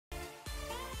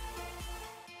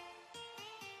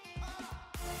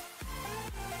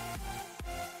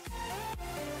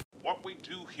what we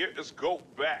do here is go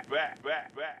back.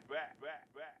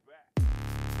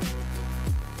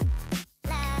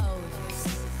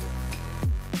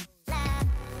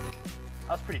 That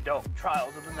was pretty dope.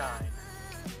 Trials of the Nine.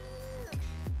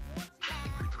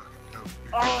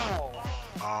 Oh!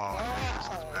 Oh, this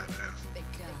is badass.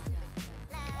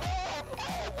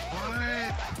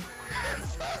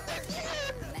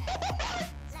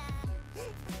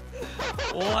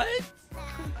 What?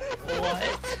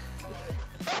 What?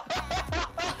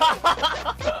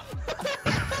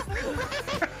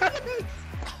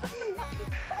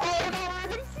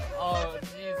 Oh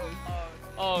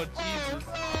Jesus!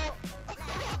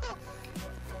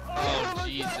 Oh Jesus! Oh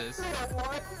Jesus!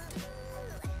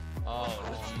 Oh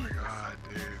my god,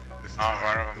 dude. This is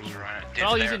one of them's running. They're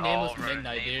all using Nameless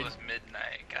Midnight, dude. Nameless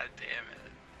Midnight, god damn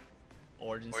it.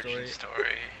 Origin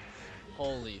story.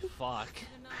 Holy fuck.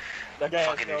 That guy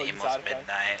fucking Nameless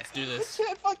Midnight. Let's do this. I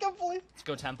can't fucking believe. Let's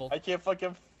go Temple. I can't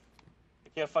fucking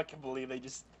believe they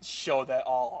just showed that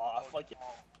all off. Like,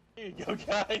 here you go,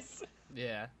 guys.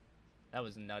 Yeah, that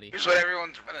was nutty. Here's what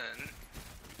everyone's running.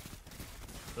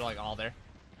 They're like all there.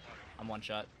 I'm one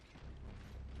shot.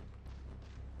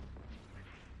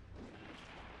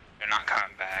 They're not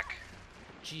coming back.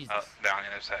 Jesus. Oh, they're on the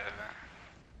other side of it.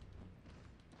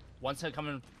 One's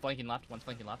coming flanking left, one's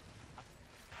flanking left.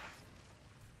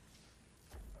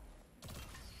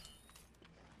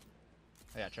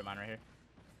 I got a trip mine right here.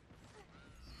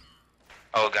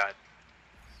 Oh god.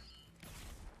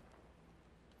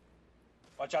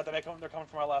 Watch out, they're coming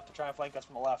from our left to try and flank us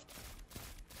from the left.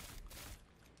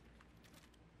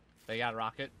 They got a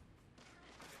rocket.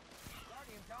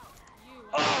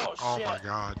 Oh, oh shit. my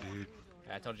god, dude.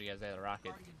 Yeah, I told you guys they had a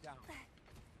rocket.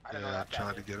 Yeah, I'm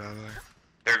trying to get out of there.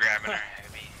 They're grabbing our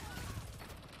heavy.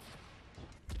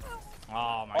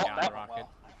 Oh my god, a rocket.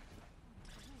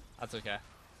 That's okay.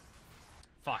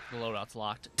 Fuck, the loadout's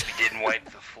locked. We didn't wipe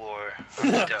the floor.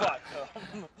 Fuck.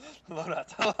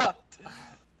 Loadout's locked.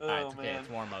 Alright, Oh, it's okay, man. it's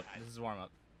warm up. This is warm up.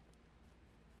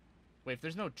 Wait, if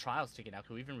there's no trials taken out,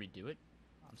 can we even redo it?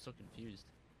 I'm so confused.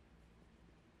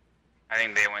 I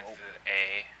think they went to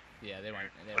A. Yeah, they went.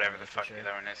 Whatever the fuck the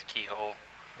other one is, keyhole.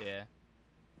 Yeah.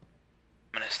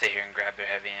 I'm gonna stay here and grab their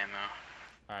heavy ammo.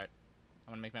 Alright.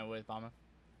 I'm gonna make my way with Bomber.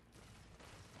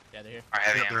 Yeah, they're here. Our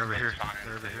heavy Yep, they're ammo's over here. spawning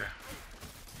They're over too. here.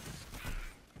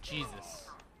 Jesus.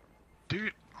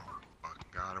 Dude. Oh fucking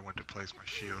god, I went to place my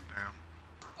shield down.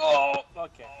 Oh,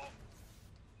 okay.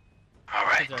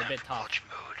 Alright, They're a bit tough. LOCH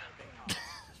mode.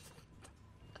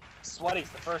 Sweaty's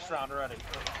the first round already.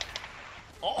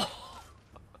 Oh!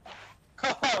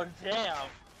 Oh, damn.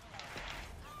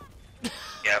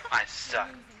 Yep, I suck.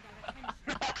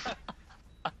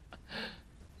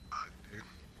 Dude.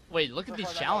 Wait, look at So these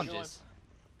far, that challenges.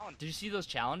 Did you see those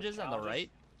challenges on the right?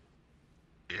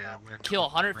 Yeah, win Kill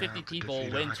 150 round, people,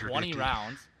 defeat win 20 150.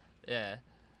 rounds. Yeah.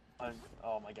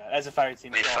 Oh my god. As a fire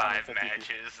team, Win kill 5 150 people.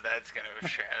 matches. That's gonna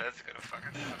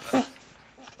fucking.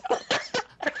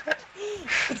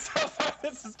 So far,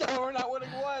 this is going. We're not winning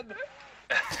one.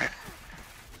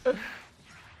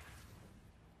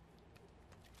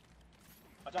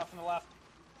 Watch out from the left.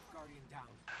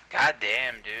 God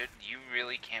damn, dude. You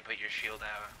really can't put your shield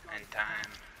out in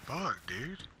time. Fuck,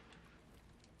 dude.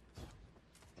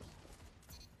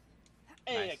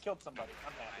 Hey, Nice. I killed somebody.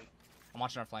 I'm happy. I'm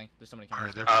watching our flank. There's somebody coming.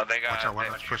 Alright, they're Oh, they got. watch out, one they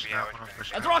of them's should pushing be out, out one of them's with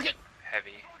pushing That's out. a rocket!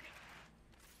 heavy.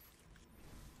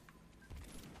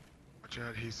 Watch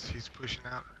out, he's pushing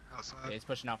out outside. Yeah, he's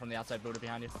pushing out from the outside Buddha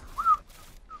behind you.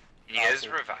 You guys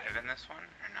reviving this one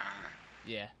or not?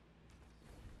 Yeah.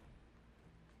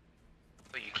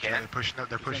 Oh, you Watch out, can. they're pushing up,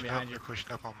 they're He's gonna pushing be up, behind they're you.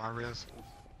 pushing up on my res.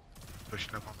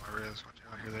 Pushing up on my res, watch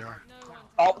out, here they are.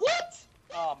 Oh, what?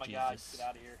 Oh my god, Jesus. get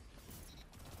out of here.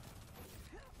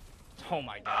 Oh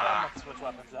my I'm god. about to switch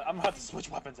weapons. I'm about to switch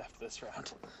weapons after this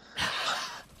round.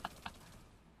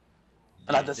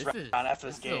 Not this round, after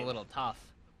this is game. a little tough.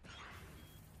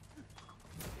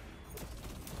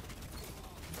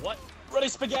 What? Ready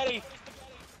spaghetti!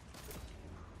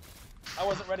 I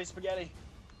wasn't ready spaghetti.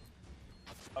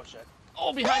 Oh shit.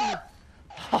 Oh, behind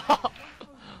you!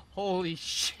 Holy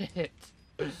shit.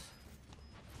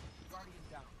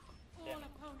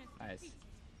 Nice.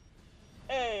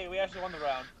 Hey, we actually won the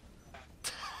round.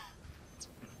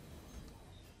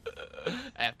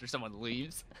 After someone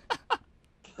leaves.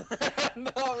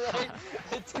 No, right?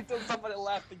 It took them somebody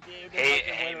left the game. to Hey,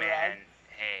 fucking hey win a man. round.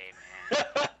 Hey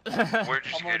man. We're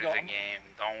just I'm gonna good go- at the game.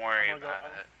 Don't worry I'm gonna go-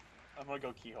 about it. I'm gonna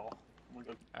go keyhole. I'm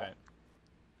gonna go. Alright.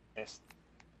 Yes.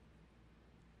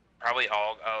 Probably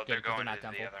all. Oh, Good, they're 'cause they're going not to the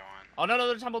temple. other one. Oh no,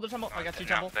 they're temple, they're temple. I got two No,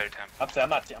 temple. they're temple. I'm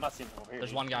not seeing him over here. There's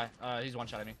dude. one guy. He's one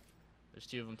shot at me. There's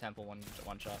two of them temple, one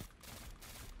shot.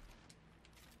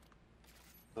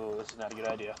 Oh, this is not a good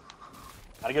idea.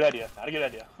 Not a good idea. Not a good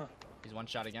idea. He's one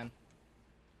shot again.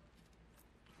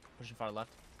 Pushing far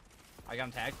left. I got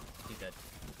him tagged. He's dead.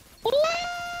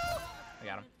 I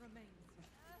got him.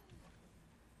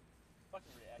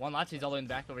 One left. He's all the way in the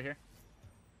back over here.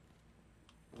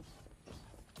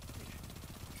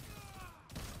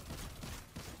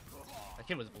 That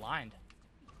kid was blind.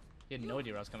 He had no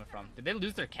idea where I was coming from. Did they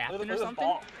lose their captain or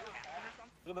something?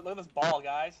 Look at this ball,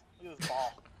 guys. Look at this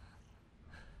ball.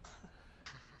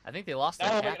 I think they lost their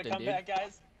Now we're captain, making a dude. comeback,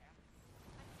 guys.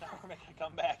 Now we're making a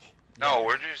comeback. No,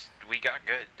 we got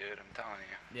good, dude. I'm telling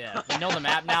you. Yeah, we know the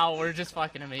map now. We're just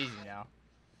fucking amazing now.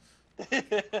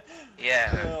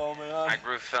 Yeah. Oh man. I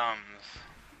grew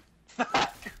thumbs.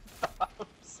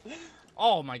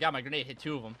 Oh my god, my grenade hit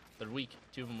 2 of them. They're weak.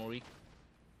 2 of them were weak.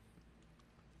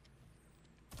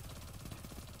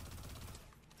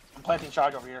 I'm planting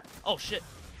charge over here. Oh shit.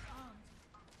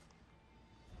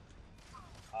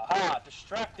 Aha!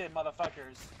 Distracted,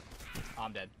 motherfuckers. Oh,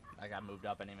 I'm dead. I got moved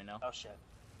up. I didn't even know. Oh shit.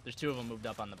 There's 2 of them moved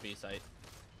up on the B site.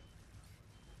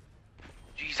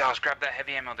 Jesus, grab that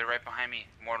heavy ammo. They're right behind me,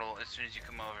 Mortal. As soon as you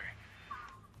come over.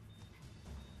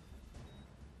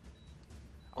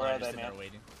 Oh, Where they're are just they, sitting there man?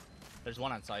 waiting. There's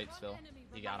one on site still.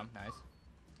 You got him. Nice.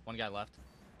 One guy left.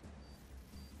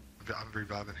 I'm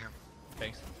reviving him.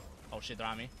 Thanks. Oh shit, they're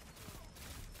on me.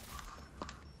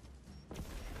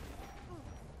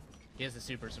 He has the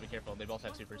super, so be careful. They both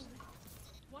have supers.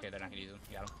 Okay, they're not gonna use them.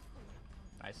 You got him.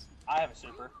 Nice. I have a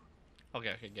super.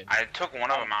 Okay, okay, good. I took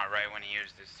one of them out right when he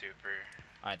used his super.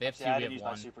 Alright, they have 2, Yeah, I we didn't have use my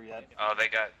 1. super yet. Oh, they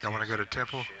got. Y'all wanna go to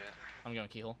temple? Shit. I'm going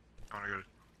keyhole. I wanna go to...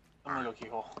 I'm gonna go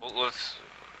keyhole. Well, let's.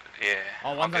 Yeah.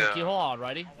 Oh, one's I'll on go. keyhole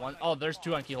already. One. Oh, there's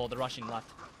 2 on keyhole. They're rushing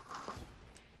left.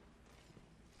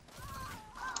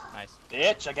 Nice.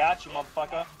 Bitch, I got you,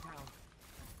 motherfucker.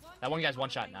 That one guy's one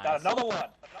shot. Nice. Got another one.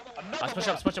 Another Let's push one.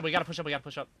 up, let's push up. We gotta push up, we gotta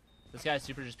push up. This guy's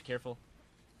super, just be careful.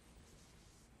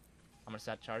 I'm gonna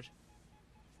set charge.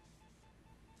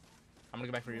 I'm gonna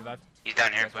go back for revive. He's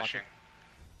down You here guys watch pushing. it.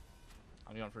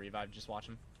 I'm going for revive, just watch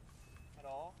him. At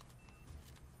all.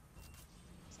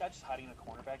 This guy just hiding in a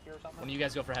corner back here or something? When do you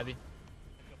guys go for heavy?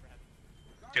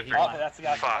 Super. Oh, that's the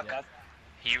guy. Fuck. That's,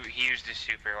 He used his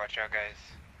super. Watch out, guys.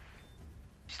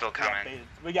 He's still we got coming. baited.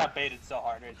 We got baited so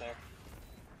hard right there.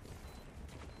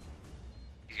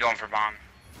 He's going for bomb.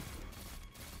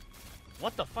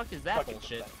 What the fuck is that Fucking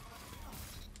bullshit? pathetic.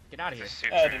 Get out of here. It's a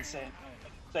super. Yeah, didn't save.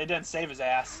 They didn't save his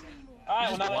ass. Alright,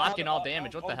 He's well, now blocking all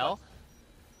damage, what the hell?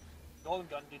 Golden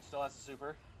gun dude still has a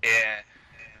super. Yeah.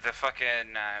 The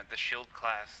fucking the shield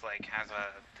class like has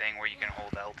a thing where you can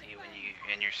hold LT when you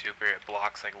in your super. It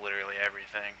blocks like literally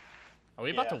everything. Are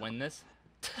we about Yeah. to win this?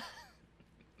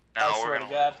 No, I we're swear to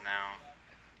gonna God. lose now.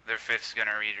 Their 5th's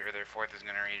gonna rejoin, or their 4th is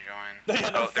gonna rejoin.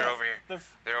 Yeah, Oh, they're over here.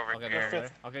 They're over Okay, here. go, go,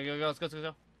 go. Okay, go, go, let's go, let's go, go.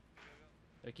 They're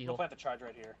We'll keyhole. plant the charge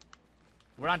right here.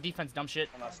 We're on defense, dumb shit.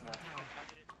 I'm not snap.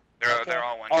 They're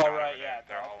all one Oh, shot. right, over yeah. there.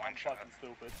 They're all one I'm shot. fucking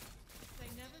stupid.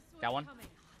 Got one?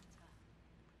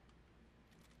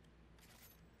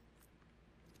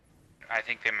 I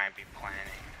think they might be planning.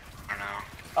 I don't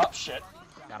know. Oh, shit.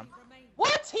 Got him.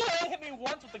 What? He only hit me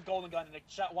once with the golden gun and it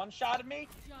shot one shot at me?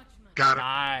 Got him.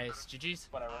 Nice. GG's.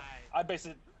 Whatever. I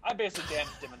basically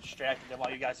damaged him and distracted him while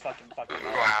you guys fucking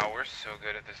Wow, we're so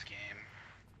good at this game.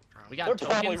 We They're got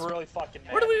probably tokens. really fucking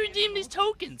mad. Where do we redeem these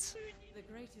tokens?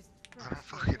 I don't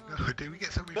fucking know, dude. We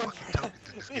get so many fucking tokens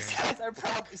in this These game. guys are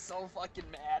probably so fucking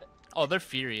mad. Oh, they're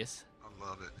furious. I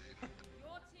love it, dude.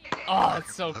 Oh,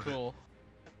 that's so Love it. cool.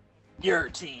 Your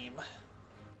team.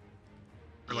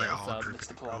 We're like Yeah, what's all up? dripping It's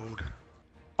the club. gold.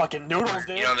 Fucking noodles,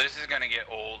 dude. You know, this is gonna get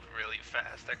old really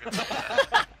fast. I could see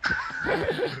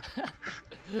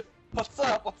that. What's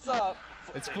up? What's up?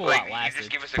 It's cool Like, how it you lasted. just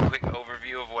give us a quick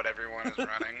overview of what everyone is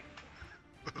running.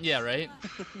 Yeah, right?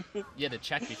 You had to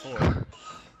check before.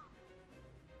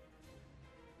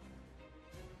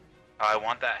 Oh, I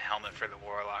want that helmet for the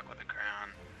warlock with the crown.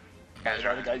 Guys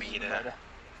are gonna beat it.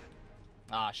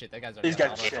 Ah, shit, that guy's already These got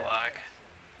guys all shit. those. Warlock.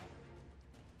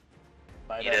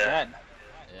 By Yeah. that then.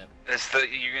 Yeah.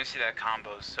 You're gonna see that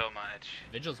combo so much.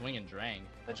 Vigil's wing and Drang.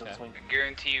 Vigilance Okay. wing. I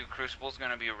guarantee you, Crucible's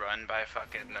gonna be run by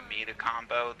fucking the Meta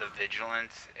combo, the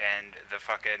Vigilance, and the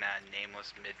fucking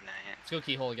Nameless Midnight. Let's go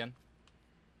keyhole again.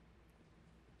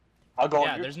 I'll go. Yeah,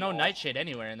 on your there's no team. nightshade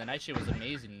anywhere, and the nightshade was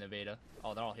amazing in the beta.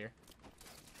 Oh, they're all here.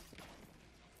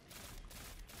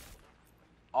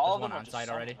 All There's of them one are on just site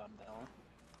some already. of them, Dylan.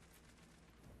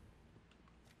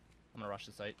 I'm gonna rush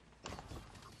the site.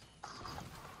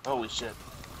 Holy shit.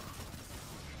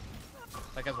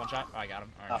 That guy's one shot. Oh, I got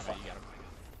him. Oh, Alright, fuck. you got him.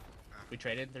 We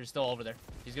traded. They're still over there.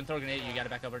 He's gonna throw a grenade. You gotta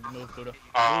back over to move, Buddha.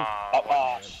 Oh,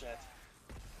 Oh, good. shit.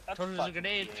 That's Told her there's a fucking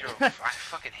grenade. gay. Dude, I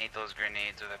fucking hate those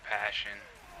grenades with a passion.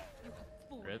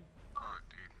 Rip. Oh,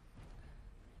 dude.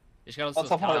 You just gotta What's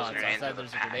listen up, to Hunter? outside. Grenades with There's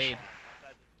a passion. grenade.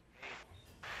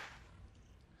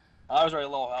 I was already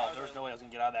low health. There was no way I was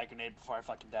gonna get out of that grenade before I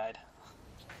fucking died.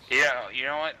 Yeah, you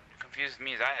know what confused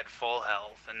me is I had full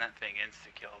health and that thing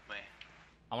insta-killed me.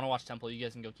 I wanna watch Temple. You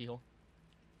guys can go keyhole.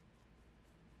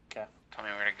 Okay. Tell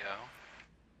me where to go.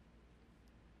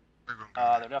 They're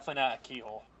gonna They're definitely not a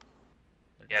keyhole.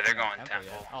 Yeah, they're not going yet.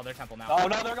 Temple. Oh, they're Temple now. Oh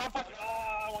no, they're going fucking.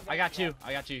 Oh, I got you.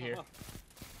 I got you here.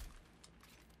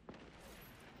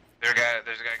 There's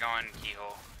a guy going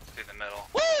keyhole through the middle.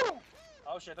 Woo!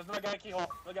 Oh shit, there's another guy at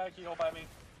keyhole. Another guy at keyhole by me.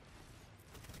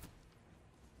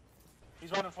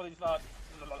 He's running for these.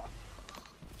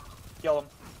 Kill him.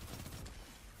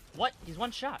 What? He's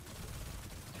one shot.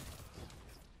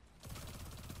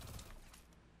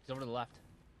 He's over to the left.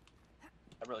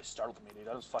 That really startled me, dude.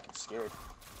 I was fucking scared.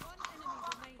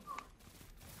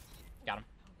 Got him.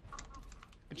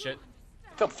 Good shit.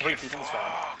 Killed 3 people in this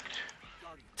round.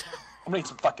 I'm gonna eat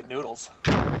some fucking noodles.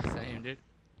 Same, dude.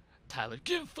 Tyler,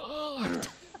 get fucked.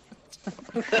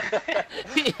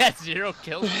 He had 0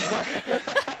 kills.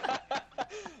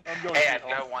 I'm going Hey, I've keyhole.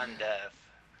 got 1 death.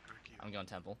 I'm going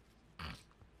Temple.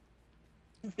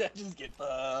 Yeah, just get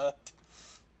fucked.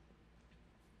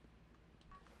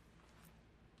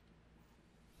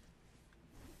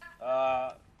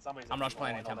 Somebody's. I'm rush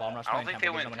playing in Temple. I'm rush I don't playing think they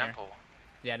Temple. went There's no one here. temple.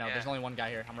 Yeah, no, there's Yeah. only one guy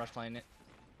here. I'm rush playing it.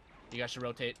 You guys should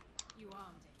rotate.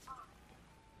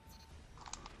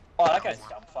 Oh, that guy's a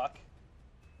dumb fuck.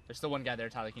 There's still one guy there,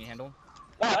 Tyler. Can you handle him?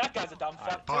 Wow, that guy's a dumb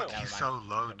fuck Fuck, too. Never he's mind. so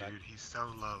low, Come back. dude. He's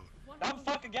so low. Dumb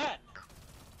fuck again.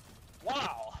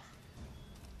 Wow.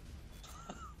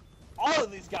 All of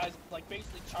these guys like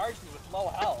basically charged me with low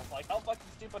health. Like, how fucking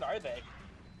stupid are they?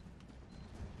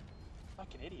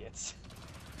 Fucking idiots.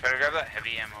 Try to grab that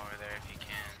heavy ammo over there if you can.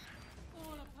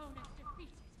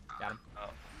 Got him. Oh,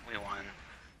 we won.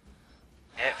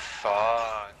 Get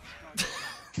fucked.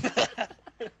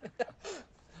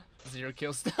 0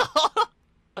 kills still.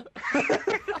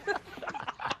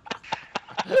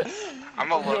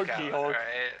 I'm a Yo, lookout, keyhole.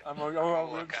 alright? I'm I'll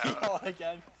gonna look kill out.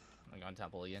 again. I'm going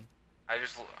Temple again. I'll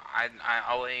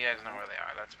let you guys know where they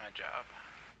are. That's my job.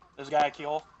 There's a guy at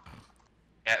keyhole.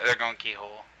 Yeah, they're going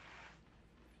keyhole.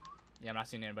 Yeah, I'm not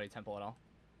seeing anybody Temple at all.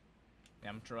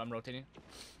 Yeah, I'm rotating.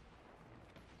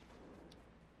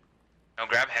 No,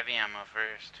 grab heavy ammo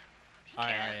first. If you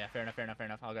Alright, can. yeah, fair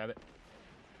enough. I'll grab it.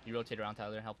 You rotate around,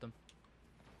 Tyler, and help them.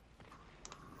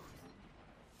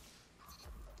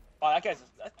 Oh, that guy's.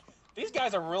 These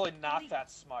guys are really not that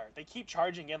smart. They keep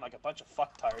charging in like a bunch of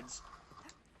fucktards,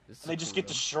 This is and they a just cool get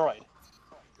room. destroyed.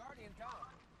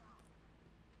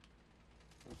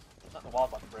 Not the wall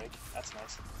about to break. That's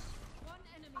nice.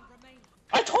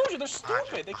 I told you they're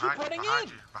stupid. They keep running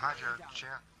in. Behind you,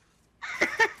 chair.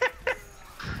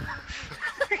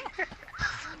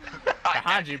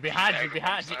 Behind you.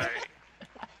 Sorry.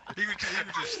 You were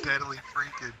just steadily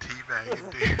freaking teabagging,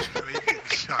 dude. So he getting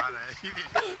shot at. He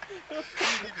didn't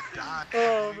even die.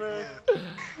 Oh, man.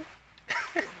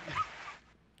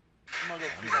 I'm gonna go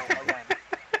keyhole again.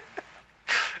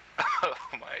 Oh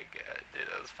my god, dude,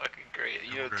 that was fucking great.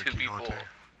 You know, I'm gonna two keep on people, too.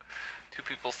 2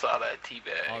 people saw that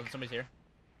teabag. Oh, somebody's here.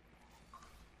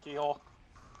 Keyhole.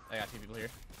 I got 2 people here.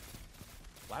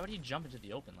 Why would he jump into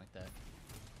the open like that?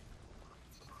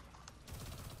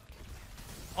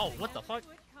 Oh, what the fuck?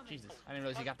 Jesus, I didn't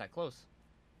realize he got that close.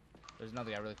 There's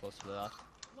another guy really close to the left.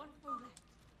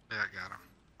 Yeah, I got him.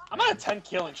 I'm on a 10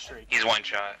 killing streak. He's 1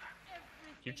 shot.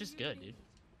 You're just good, dude.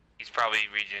 He's probably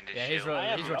regened his Yeah, he's shield. I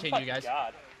am, he's dude. I'm rotating you fucking guys.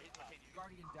 God.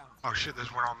 Oh shit,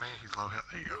 there's one on me. He's low health.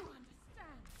 There you go.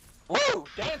 Woo!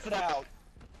 Dance it out.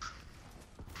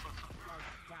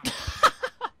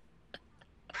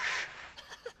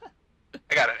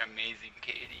 I got an amazing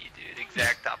KD, dude.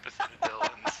 Exact opposite of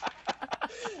Dylan's.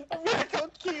 I'm gonna go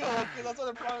keyhole because that's where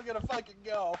they're probably gonna fucking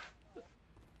go.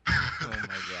 Oh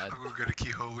my god. I'm gonna go to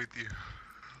keyhole with you.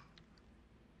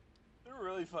 They're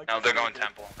really fucking. No, they're going stupid.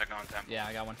 temple. They're going temple. Yeah,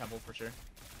 I got 1 Temple for sure.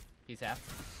 He's half.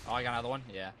 Oh, I got another one?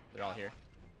 Yeah, they're all here.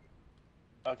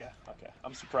 Okay.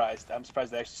 I'm surprised. I'm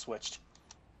surprised they actually switched.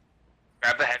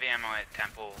 Grab the heavy ammo at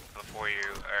temple before you.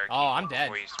 Or Oh, I'm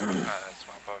dead. Before you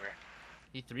swamp over.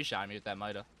 He 3-shot me with that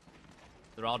Mida.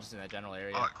 They're all just in that general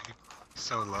area. Oh, dude.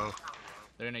 So low.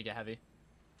 They're gonna get heavy.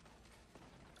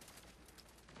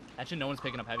 Actually, no one's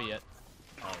picking up heavy yet.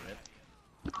 Oh, rip.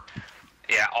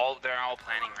 Yeah, they're all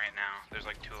planning right now. There's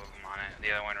like 2 of them on it.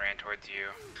 The other one ran towards you.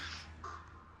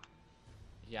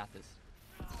 You got this.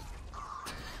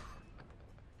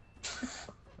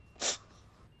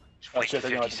 Just Oh, wait shit,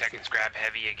 they're 50 going- seconds. Grab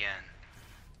heavy again.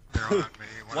 They're on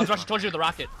me. One's rushing towards you with the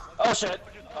rocket. Oh shit.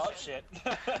 Oh shit.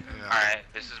 Yeah. Alright,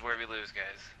 this is where we lose,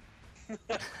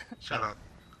 guys. Shut up.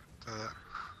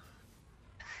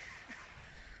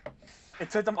 It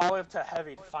took them all the way up to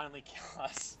heavy to finally kill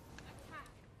us.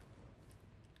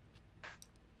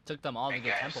 Took them all to Hey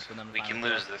get guys, temple for them to we can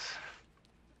finally lose kill us. this.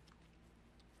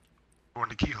 Going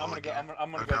to keyhole I'm gonna go- again.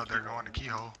 I'm gonna No go doubt they're keyhole. going to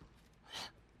keyhole.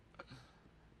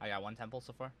 I got 1 temple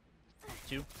so far.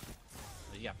 2. Oh,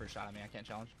 you got first shot at me. I can't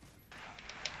challenge.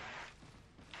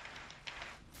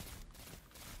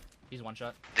 He's 1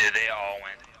 shot. Dude, they all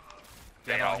went. Yeah,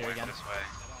 They they're all all here went again. this way.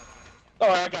 Oh,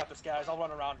 I got this, guys. I'll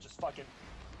run around and just fucking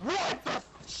wipe the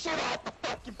shit off the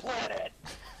fucking planet.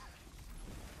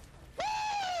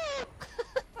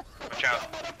 Watch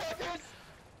out. Motherfuckers!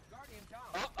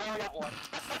 Oh, I got one.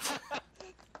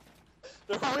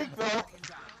 They're weak though.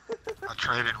 I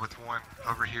traded with one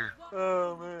over here.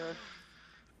 Oh man.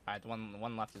 Alright, the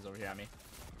one left is over here at me.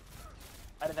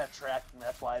 I didn't have tracking,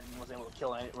 that's why I wasn't able to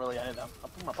kill really any of them.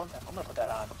 I'm gonna put that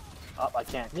on. Oh, I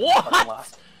can't. What? Fucking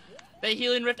lost. The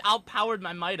healing rift outpowered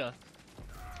my Mida.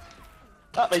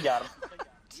 Oh, they got him.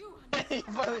 He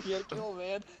finally get a kill,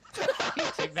 man.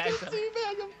 Take back them.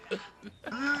 Teabag him.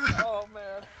 Oh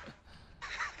man.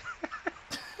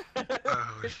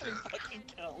 Oh, 3 shit. fucking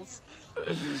kills.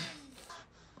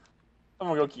 I'm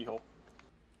gonna go keyhole.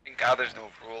 Thank God there's no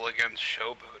rule against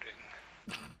showboating.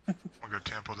 We'll go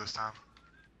temple this time.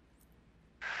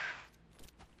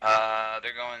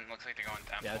 They're going, looks like they're going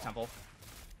temple. Yeah, the temple.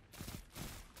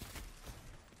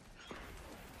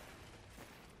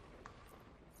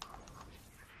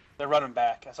 They're running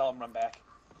back. I saw them run back.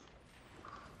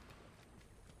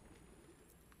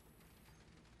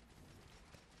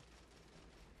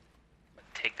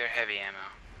 Take their heavy ammo.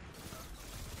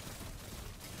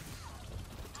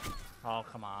 Oh,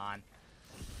 come on.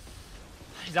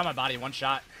 He's on my body, 1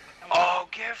 shot. Oh,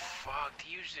 get fucked.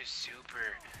 He used his super,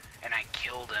 and I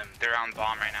killed him. They're on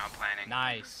bomb right now planning.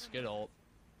 Nice. Good ult.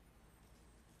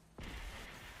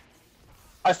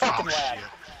 I fucking Oh lagged. shit.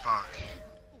 Fuck.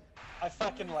 I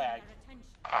fucking lagged.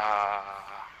 I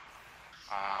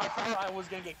thought I was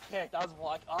gonna get kicked. I was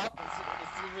like, oh,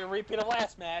 it's a repeat of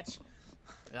last match.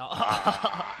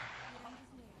 Alright,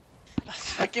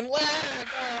 Fucking lag!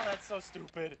 Oh, that's so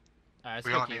stupid. let's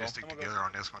We go all need keyhole. to stick I'm gonna together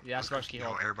on this one. Yeah, let's go rush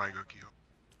keyhole. Everybody go keyhole.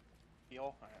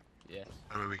 Heal? Alright. Yeah.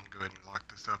 That way we can go ahead and lock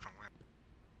this up and win.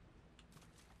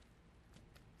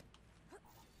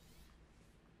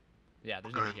 Yeah,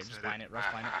 there's Go nobody ahead here. and Just set it. line it.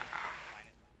 Rush line it.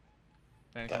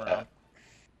 Then Yeah. come around.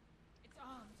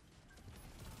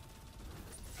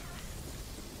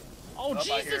 Oh, Oh, I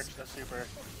hear Jesus! the super.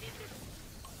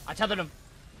 I tethered him.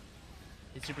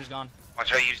 His super's gone.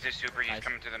 Watch out, use this super. He's Nice.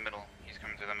 coming to the middle. He's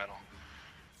coming to the middle.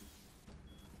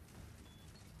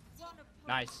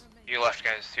 Nice. You left,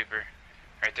 guys, super.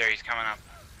 Right there, he's coming up.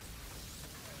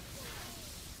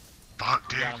 Fuck,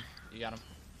 You dude. got him. You got him.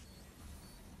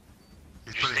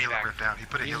 He's Just put a stay healing back. rip down. He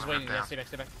put a He's just healing waiting. rip Yeah, down. stay back,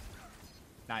 stay back.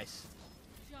 Nice.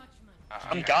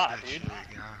 I'm Okay. God, Good dude. shit,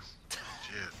 guys.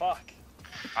 Shit. Fuck.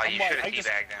 Oh, you I'm should like, have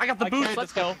teabagged him. I got the I boost. carried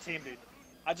Let's this go. fucking team, dude.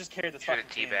 I just carried this Should fucking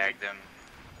have team. teabagged Dude. him.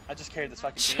 I just carried this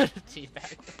fucking Should team.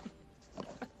 have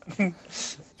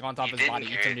teabagged. Go on top You of his body,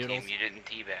 didn't eat some carry a noodles. team, you didn't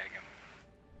teabag him.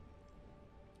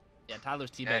 Yeah,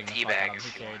 Tyler's Yeah, teabagging the fuck out teabag of him. if He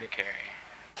you carried want to it. carry.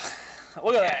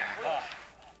 Look at Yeah. that. Oh,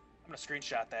 I'm gonna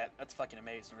screenshot that. That's fucking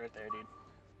amazing right there, dude.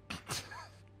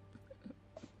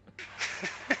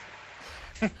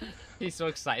 He's so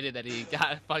excited that he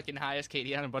got fucking highest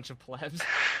KD on a bunch of plebs.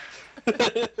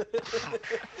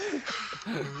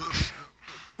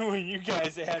 When you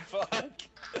guys had fuck.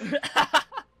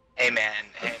 Hey man,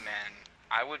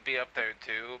 I would be up there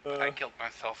too, but I Uh. killed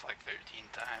myself like 13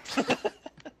 times.